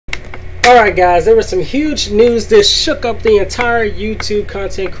Alright guys, there was some huge news that shook up the entire YouTube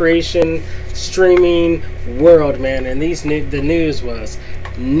content creation streaming world, man. And the news was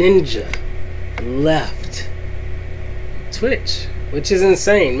Ninja left Twitch, which is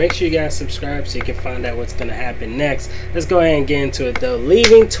insane. Make sure you guys subscribe so you can find out what's going to happen next. Let's go ahead and get into it though.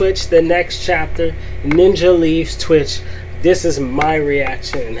 Leaving Twitch, the next chapter. Ninja leaves Twitch. This is my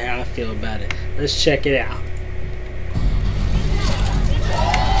reaction and how I feel about it. Let's check it out.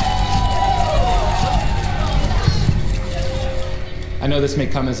 I know this may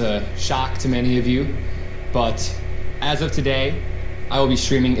come as a shock to many of you, but as of today, I will be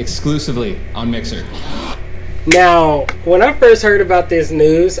streaming exclusively on Mixer. Now, when I first heard about this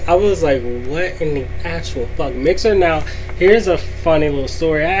news, I was like, what in the actual fuck? Mixer? Now, here's a funny little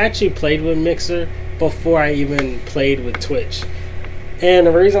story. I actually played with Mixer before I even played with Twitch. And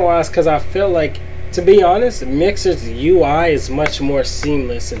the reason why is because I feel like, to be honest, Mixer's UI is much more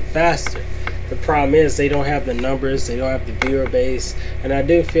seamless and faster. The problem is they don't have the numbers, they don't have the viewer base, and I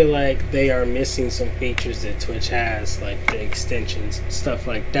do feel like they are missing some features that Twitch has, like the extensions, stuff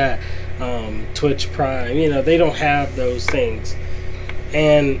like that. Twitch Prime, you know, they don't have those things.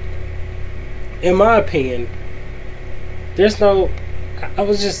 And in my opinion, I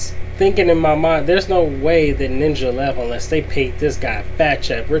was just thinking in my mind, there's no way that Ninja left unless they paid this guy a fat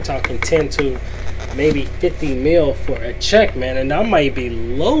check. We're talking 10 to maybe 50 mil for a check, man, and I might be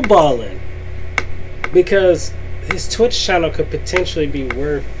lowballing. Because his Twitch channel could potentially be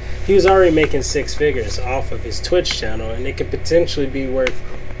worth, he was already making 6 figures off of his Twitch channel, and it could potentially be worth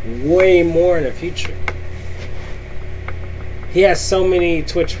way more in the future. He has so many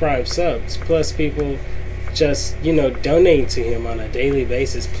Twitch Prime subs, plus people just, you know, donating to him on a daily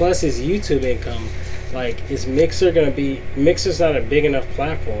basis, plus his YouTube income. Like, is Mixer gonna be, Mixer's not a big enough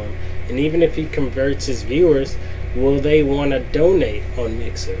platform, and even if he converts his viewers, will they want to donate on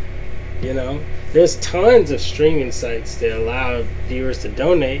Mixer? You know, there's tons of streaming sites that allow viewers to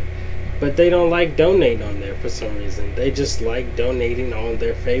donate, but they don't like donating on there for some reason. They just like donating on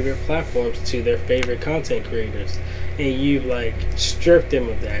their favorite platforms to their favorite content creators. And you've like stripped them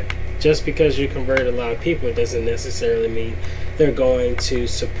of that. Just because you convert a lot of people doesn't necessarily mean they're going to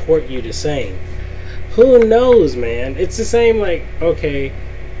support you the same. Who knows, man? It's the same like, okay,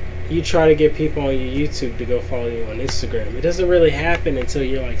 you try to get people on your YouTube to go follow you on Instagram. It doesn't really happen until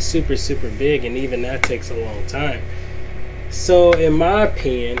you're like super big, and even that takes a long time. So in my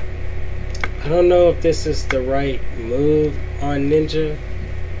opinion, I don't know if this is the right move on Ninja,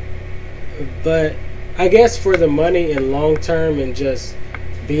 but I guess for the money and long term and just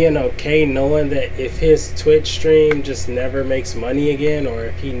being okay knowing that if his Twitch stream just never makes money again, or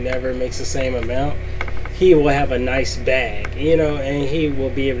if he never makes the same amount, he will have a nice bag, you know, and he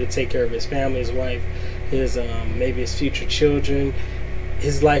will be able to take care of his family, his wife, his maybe his future children.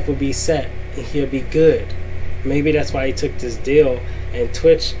 His life will be set and he'll be good. Maybe that's why he took this deal. And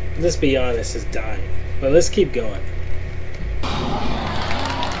Twitch, let's be honest, is dying. But let's keep going.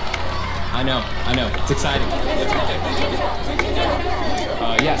 I know, it's exciting.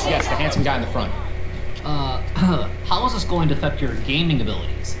 Yes, the handsome guy in the front. How is this going to affect your gaming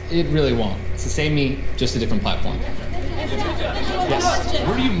abilities? It really won't. It's the same me, just a different platform. Yes.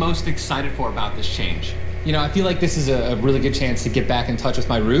 What are you most excited for about this change? You know, I feel like this is a really good chance to get back in touch with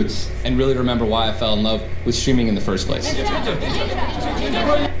my roots and really remember why I fell in love with streaming in the first place.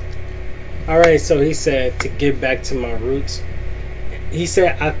 Alright, so he said to get back to my roots. He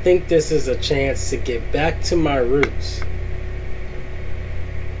said, I think this is a chance to get back to my roots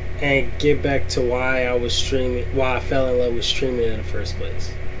and get back to why I was streaming, why I fell in love with streaming in the first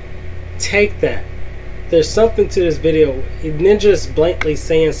place. Take that. There's something to this video. Ninja's blatantly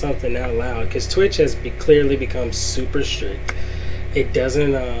saying something out loud because Twitch has clearly become super strict. It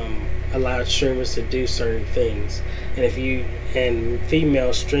doesn't allow streamers to do certain things, and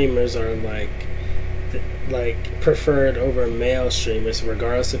female streamers are like preferred over male streamers,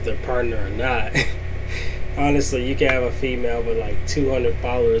 regardless if they're partner or not. Honestly, you can have a female with like 200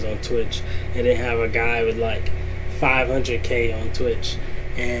 followers on Twitch and then have a guy with like 500k on Twitch,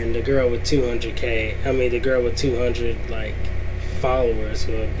 and the girl with 200k, the girl with 200 like followers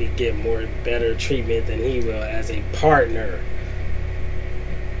will get better treatment than he will as a partner.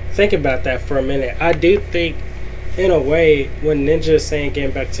 Think about that for a minute. I do think in a way when Ninja is saying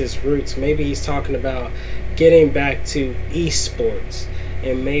getting back to his roots, maybe he's talking about getting back to esports.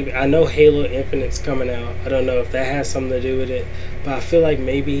 And maybe, I know Halo Infinite's coming out. I don't know if that has something to do with it, but I feel like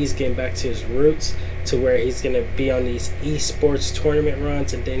maybe he's getting back to his roots, to where he's going to be on these esports tournament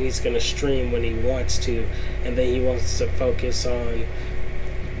runs, and then he's going to stream when he wants to, and then he wants to focus on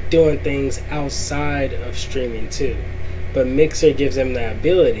doing things outside of streaming too. But Mixer gives him that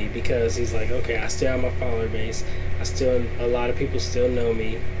ability because he's like, okay, I still have my follower base. A lot of people still know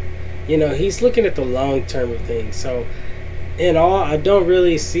me. You know, he's looking at the long term of things. So, in all, I don't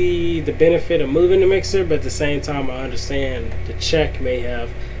really see the benefit of moving to Mixer, but at the same time, I understand the check may have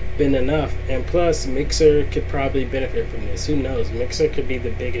been enough. And plus, Mixer could probably benefit from this. Who knows? Mixer could be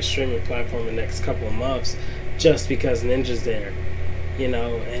the biggest streaming platform in the next couple of months just because Ninja's there. You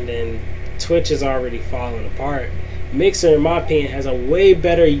know, and then Twitch is already falling apart. Mixer, in my opinion, has a way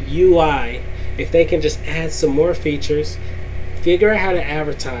better UI if they can just add some more features, figure out how to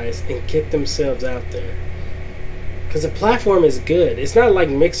advertise, and get themselves out there. Because the platform is good. It's not like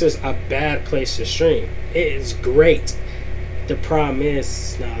Mixer's a bad place to stream. It is great. The problem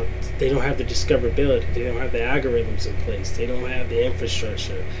is now they don't have the discoverability. They don't have the algorithms in place. They don't have the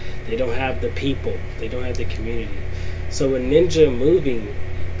infrastructure. They don't have the people. They don't have the community. So with Ninja moving,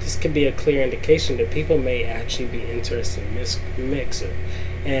 this could be a clear indication that people may actually be interested in Mixer.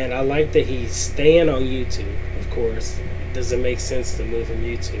 And I like that he's staying on YouTube, of course. It doesn't make sense to move from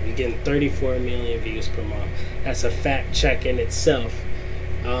YouTube. You're getting 34 million views per month. That's a fat check in itself.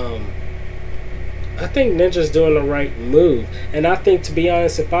 I think Ninja's doing the right move. And I think, to be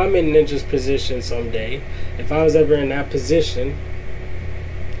honest, if I'm in Ninja's position someday, if I was ever in that position,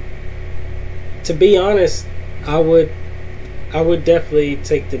 to be honest, I would definitely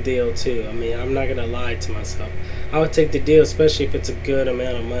take the deal too. I mean, I'm not gonna lie to myself. I would take the deal, especially if it's a good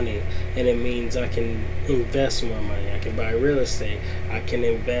amount of money and it means I can invest more money. I can buy real estate. I can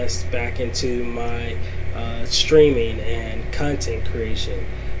invest back into my streaming and content creation.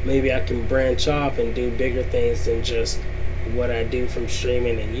 Maybe I can branch off and do bigger things than just what I do from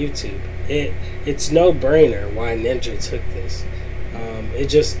streaming and YouTube. It's no brainer why Ninja took this.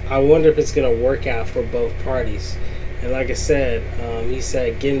 I wonder if it's gonna work out for both parties. And like I said, he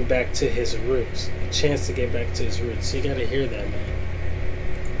said getting back to his roots, a chance to get back to his roots. So you got to hear that, man.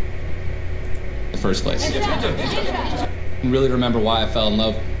 In the first place. And really remember why I fell in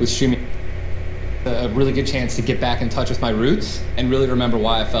love with streaming. A really good chance to get back in touch with my roots and really remember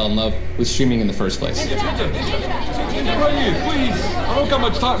why I fell in love with streaming in the first place. Ninja, right here, please. I don't got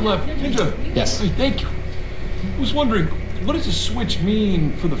much time left. Ninja. Yes. Hey, thank you. I was wondering, what does the switch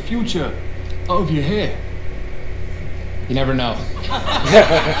mean for the future of your hair? You never know.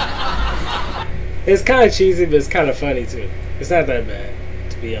 It's kind of cheesy, but it's kind of funny too. It's not that bad,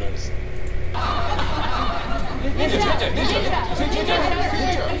 to be honest.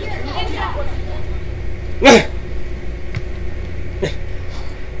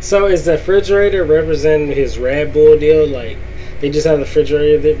 So is the refrigerator representing his Red Bull deal? Like, they just have the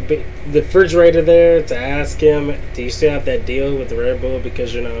refrigerator there to ask him, do you still have that deal with the Red Bull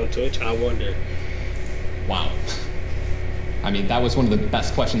because you're not on Twitch? I wonder. Wow. I mean, that was one of the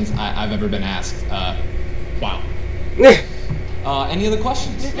best questions I've ever been asked. Wow. Any other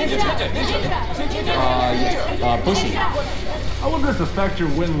questions? Bushy. How would this affect your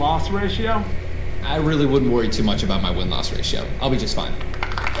win-loss ratio? I really wouldn't worry too much about my win-loss ratio. I'll be just fine.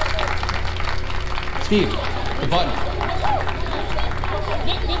 Steve, the button.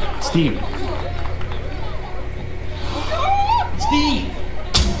 Steve. Steve!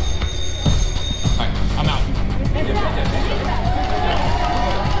 Alright, I'm out.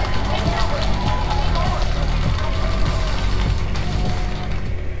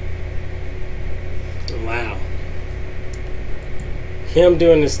 Wow. Him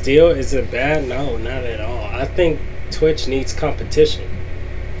doing this deal, is it bad? No, not at all. I think Twitch needs competition.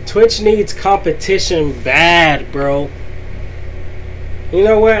 Twitch needs competition bad, bro. You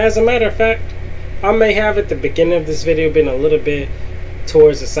know what? As a matter of fact, I may have at the beginning of this video been a little bit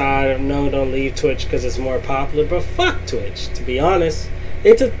towards the side of no, don't leave Twitch because it's more popular. But fuck Twitch, to be honest.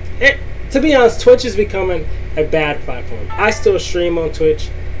 To be honest, Twitch is becoming a bad platform. I still stream on Twitch.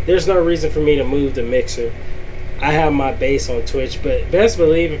 There's no reason for me to move the Mixer. I have my base on Twitch, but best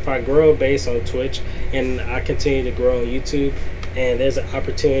believe if I grow a base on Twitch and I continue to grow on YouTube and there's an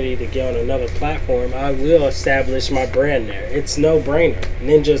opportunity to get on another platform, I will establish my brand there. It's no brainer.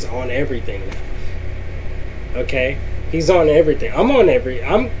 Ninja's on everything now. Okay? He's on everything. I'm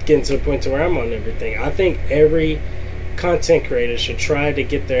getting to the point to where I'm on everything. I think every content creator should try to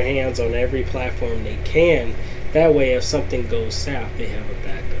get their hands on every platform they can. That way, if something goes south, they have a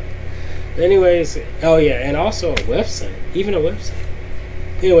backup. But anyways, oh yeah, and also a website. Even a website.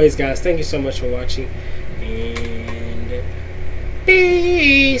 Anyways, guys, thank you so much for watching. And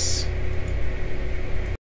peace!